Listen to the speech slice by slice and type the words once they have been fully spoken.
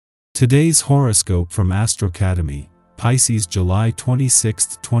Today's horoscope from Astrocademy, Pisces July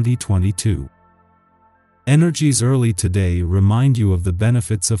 26, 2022. Energies early today remind you of the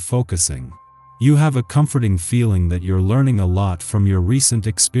benefits of focusing. You have a comforting feeling that you're learning a lot from your recent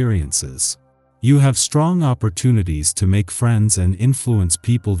experiences. You have strong opportunities to make friends and influence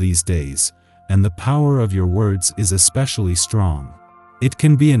people these days, and the power of your words is especially strong. It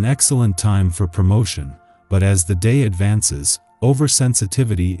can be an excellent time for promotion, but as the day advances,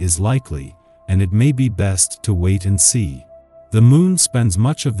 oversensitivity is likely, and it may be best to wait and see. The moon spends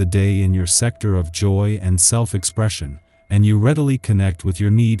much of the day in your sector of joy and self-expression, and you readily connect with your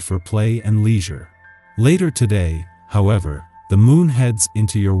need for play and leisure. Later today, however, the moon heads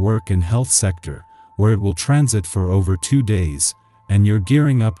into your work and health sector, where it will transit for over 2 days, and you're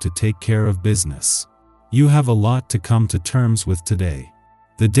gearing up to take care of business. You have a lot to come to terms with today.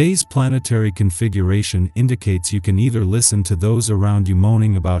 The day's planetary configuration indicates you can either listen to those around you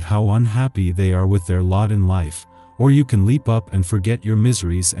moaning about how unhappy they are with their lot in life, or you can leap up and forget your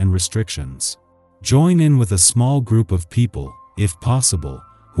miseries and restrictions. Join in with a small group of people, if possible,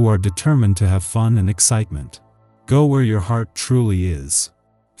 who are determined to have fun and excitement. Go where your heart truly is.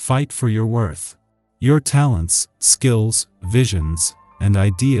 Fight for your worth. Your talents, skills, visions, and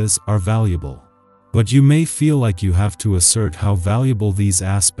ideas are valuable. But you may feel like you have to assert how valuable these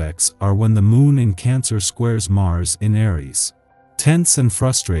aspects are when the moon in Cancer squares Mars in Aries. Tense and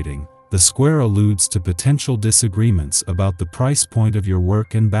frustrating, the square alludes to potential disagreements about the price point of your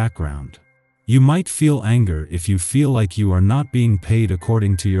work and background. You might feel anger if you feel like you are not being paid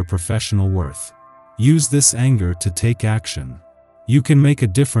according to your professional worth. Use this anger to take action. You can make a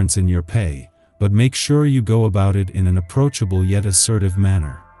difference in your pay, but make sure you go about it in an approachable yet assertive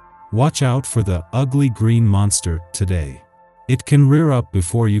manner. Watch out for the ugly green monster today. It can rear up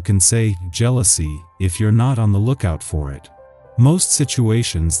before you can say jealousy if you're not on the lookout for it. Most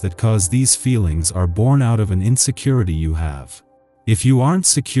situations that cause these feelings are born out of an insecurity you have. If you aren't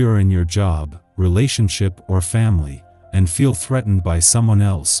secure in your job, relationship, or family, and feel threatened by someone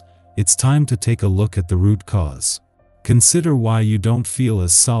else, it's time to take a look at the root cause. Consider why you don't feel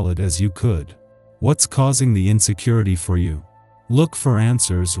as solid as you could. What's causing the insecurity for you? Look for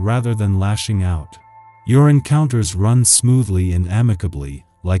answers rather than lashing out. Your encounters run smoothly and amicably,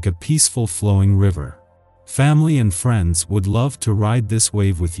 like a peaceful flowing river. Family and friends would love to ride this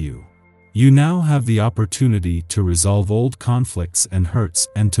wave with you. You now have the opportunity to resolve old conflicts and hurts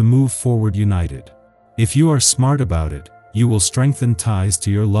and to move forward united. If you are smart about it, you will strengthen ties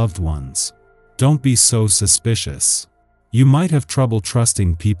to your loved ones. Don't be so suspicious. You might have trouble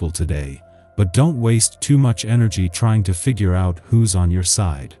trusting people today, but don't waste too much energy trying to figure out who's on your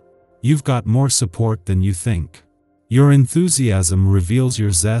side. You've got more support than you think. Your enthusiasm reveals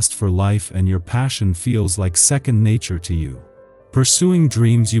your zest for life and your passion feels like second nature to you. Pursuing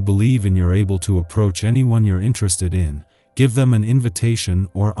dreams you believe in, you're able to approach anyone you're interested in, give them an invitation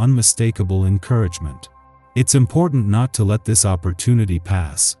or unmistakable encouragement. It's important not to let this opportunity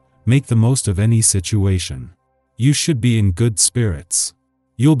pass. Make the most of any situation. You should be in good spirits.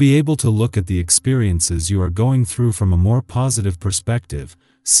 You'll be able to look at the experiences you are going through from a more positive perspective,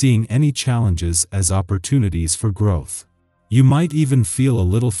 seeing any challenges as opportunities for growth. You might even feel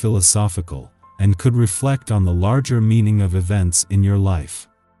a little philosophical, and could reflect on the larger meaning of events in your life.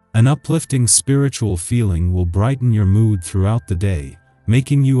 An uplifting spiritual feeling will brighten your mood throughout the day,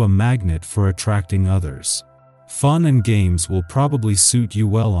 making you a magnet for attracting others. Fun and games will probably suit you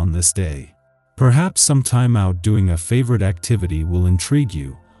well on this day. Perhaps some time out doing a favorite activity will intrigue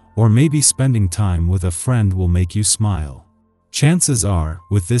you, or maybe spending time with a friend will make you smile. Chances are,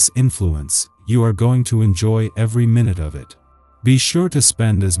 with this influence, you are going to enjoy every minute of it. Be sure to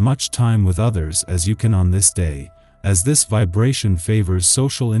spend as much time with others as you can on this day, as this vibration favors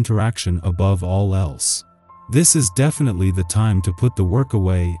social interaction above all else. This is definitely the time to put the work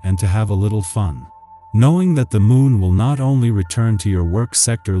away and to have a little fun. Knowing that the moon will not only return to your work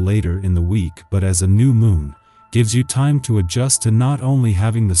sector later in the week but as a new moon, gives you time to adjust to not only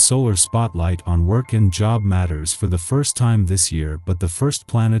having the solar spotlight on work and job matters for the first time this year but the first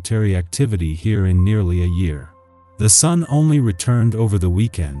planetary activity here in nearly a year. The sun only returned over the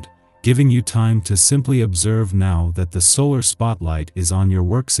weekend, giving you time to simply observe now that the solar spotlight is on your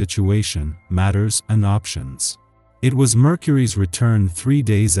work situation, matters, and options. It was Mercury's return 3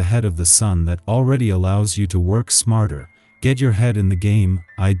 days ahead of the sun that already allows you to work smarter, get your head in the game,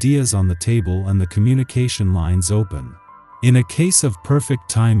 ideas on the table, and the communication lines open. In a case of perfect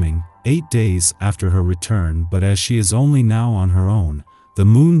timing, 8 days after her return, but as she is only now on her own, the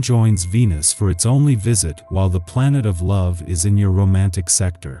moon joins Venus for its only visit while the planet of love is in your romantic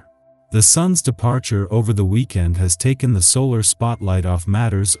sector. The sun's departure over the weekend has taken the solar spotlight off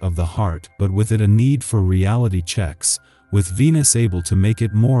matters of the heart, but with it a need for reality checks, with Venus able to make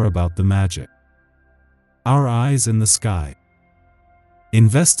it more about the magic. Our eyes in the sky.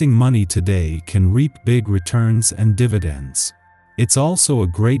 Investing money today can reap big returns and dividends. It's also a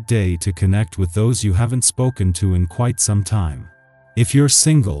great day to connect with those you haven't spoken to in quite some time. If you're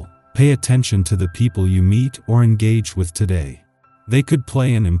single, pay attention to the people you meet or engage with today. They could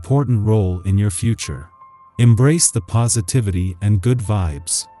play an important role in your future. Embrace the positivity and good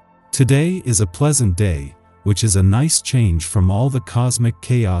vibes. Today is a pleasant day, which is a nice change from all the cosmic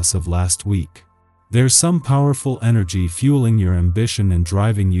chaos of last week. There's some powerful energy fueling your ambition and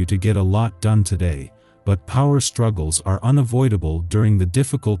driving you to get a lot done today, but power struggles are unavoidable during the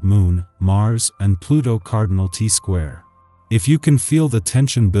difficult Moon, Mars, and Pluto cardinal T-square. If you can feel the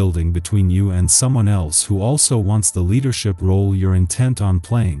tension building between you and someone else who also wants the leadership role you're intent on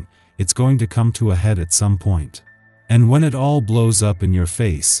playing, it's going to come to a head at some point. And when it all blows up in your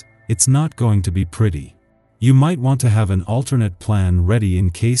face, it's not going to be pretty. You might want to have an alternate plan ready in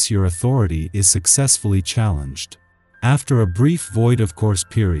case your authority is successfully challenged. After a brief void of course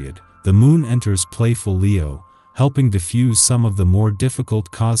period, the Moon enters playful Leo, helping diffuse some of the more difficult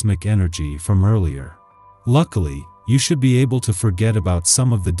cosmic energy from earlier. Luckily, you should be able to forget about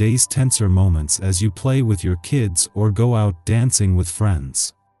some of the day's tenser moments as you play with your kids or go out dancing with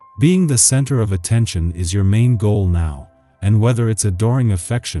friends. Being the center of attention is your main goal now, and whether it's adoring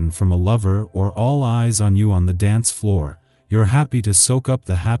affection from a lover or all eyes on you on the dance floor, you're happy to soak up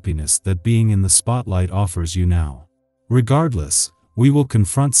the happiness that being in the spotlight offers you now. Regardless, we will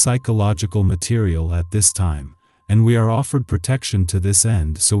confront psychological material at this time, and we are offered protection to this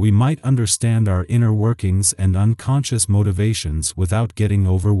end so we might understand our inner workings and unconscious motivations without getting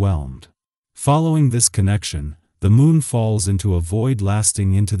overwhelmed. Following this connection, the Moon falls into a void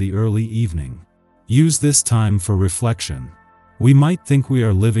lasting into the early evening. Use this time for reflection. We might think we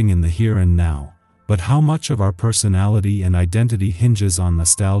are living in the here and now, but how much of our personality and identity hinges on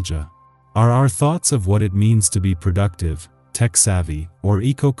nostalgia? Are our thoughts of what it means to be productive, tech-savvy, or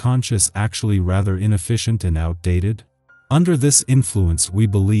eco-conscious actually rather inefficient and outdated? Under this influence we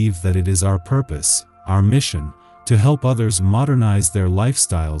believe that it is our purpose, our mission, to help others modernize their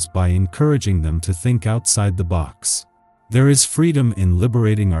lifestyles by encouraging them to think outside the box. There is freedom in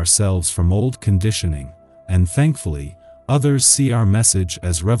liberating ourselves from old conditioning, and thankfully, others see our message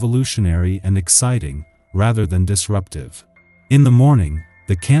as revolutionary and exciting, rather than disruptive. In the morning,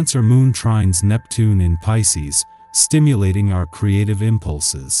 the Cancer Moon trines Neptune in Pisces, stimulating our creative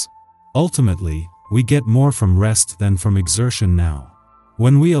impulses. Ultimately, we get more from rest than from exertion now.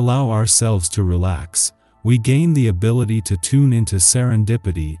 When we allow ourselves to relax, we gain the ability to tune into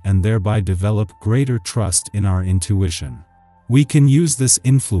serendipity and thereby develop greater trust in our intuition. We can use this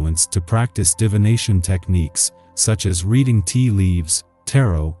influence to practice divination techniques, such as reading tea leaves,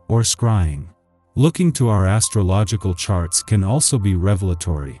 tarot, or scrying. Looking to our astrological charts can also be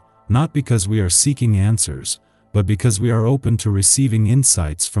revelatory, not because we are seeking answers, but because we are open to receiving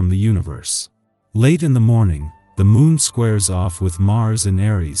insights from the universe. Late in the morning, the Moon squares off with Mars in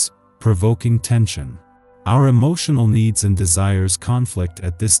Aries, provoking tension. Our emotional needs and desires conflict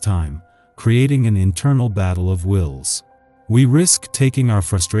at this time, creating an internal battle of wills. We risk taking our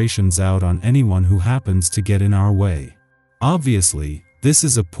frustrations out on anyone who happens to get in our way. Obviously, this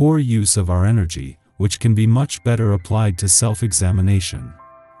is a poor use of our energy, which can be much better applied to self-examination.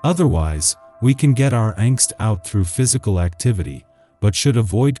 Otherwise, we can get our angst out through physical activity, but should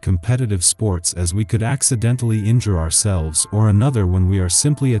avoid competitive sports as we could accidentally injure ourselves or another when we are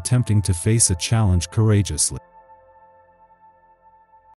simply attempting to face a challenge courageously.